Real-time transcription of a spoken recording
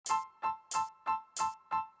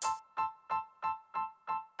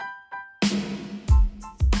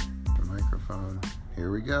microphone.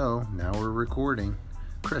 Here we go. Now we're recording.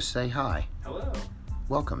 Chris, say hi. Hello.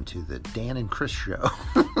 Welcome to the Dan and Chris show.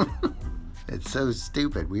 It's so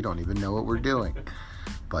stupid. We don't even know what we're doing.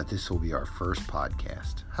 But this will be our first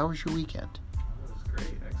podcast. How was your weekend? That was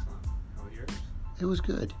great. Excellent. How about yours? It was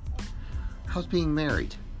good. How's being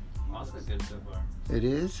married? Also good so far. It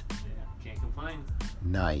is? Yeah, can't complain.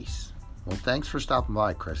 Nice. Well, thanks for stopping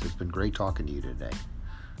by, Chris. It's been great talking to you today.